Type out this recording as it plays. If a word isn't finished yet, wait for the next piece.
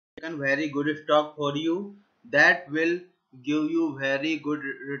a very good stock for you that will give you very good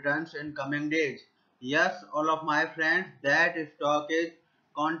returns in coming days. Yes, all of my friends, that stock is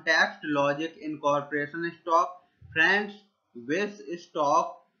ContextLogic Incorporation stock. Friends, this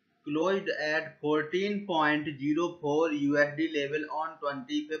stock closed at 14.04 USD level on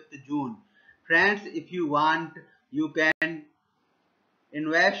 25th June. Friends, if you want, you can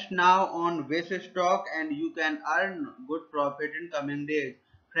invest now on this stock and you can earn good profit in coming days.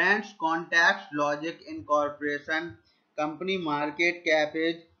 Friends, ContextLogic Incorporation company market cap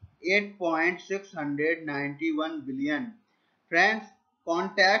is 8.691 billion. Friends,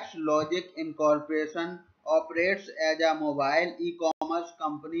 ContextLogic Incorporation operates as a mobile e-commerce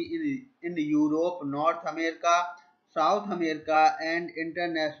company in Europe, North America, South America and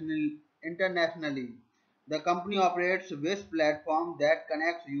internationally. The company operates this platform that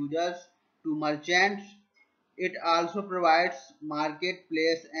connects users to merchants. It also provides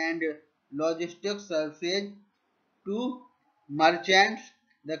marketplace and logistics services to merchants.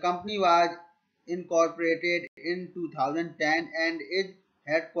 The company was incorporated in 2010 and is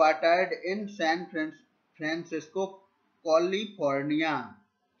headquartered in San Francisco, California.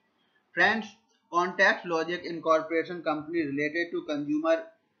 Friends, ContextLogic Incorporation company related to consumer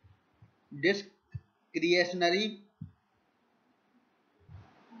discretionary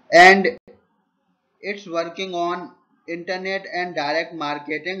and it's working on internet and direct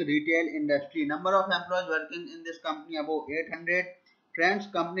marketing retail industry. Number of employees working in this company above 800. Friends,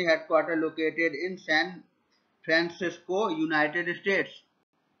 company headquarters located in San Francisco, United States.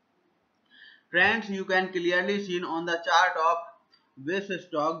 Friends, you can clearly see on the chart of this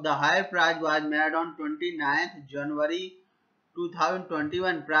stock, the higher price was made on 29th January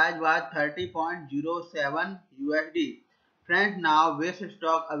 2021. Price was 30.07 USD. Friends, now this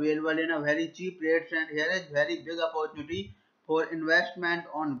stock available in a very cheap rates and here is very big opportunity for investment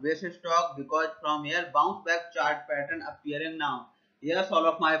on this stock because from here bounce back chart pattern appearing now. Yes, all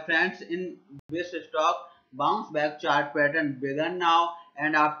of my friends, in this stock bounce back chart pattern began now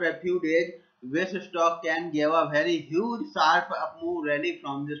and after a few days this stock can give a very huge sharp up move rally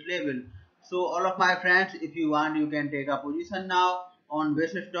from this level. So all of my friends, if you want, you can take a position now on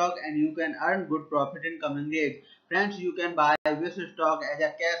this stock and you can earn good profit in coming days. Friends, you can buy this stock as a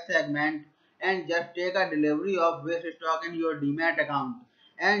cash segment and just take a delivery of this stock in your demat account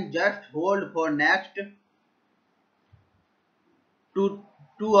and just hold for next to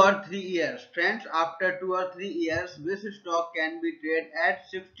 2 or 3 years. Friends, after 2 or 3 years, this stock can be traded at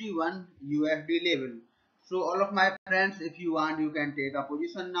 61 USD level. So all of my friends, if you want, you can take a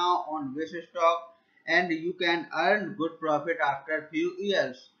position now on this stock and you can earn good profit after few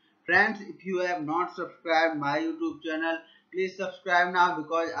years. Friends, if you have not subscribed my YouTube channel, please subscribe now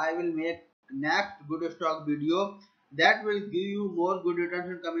because I will make next good stock video that will give you more good returns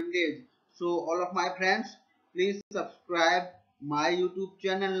in coming days. So all of my friends, please subscribe my YouTube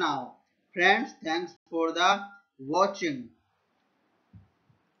channel now. Friends, thanks for the watching.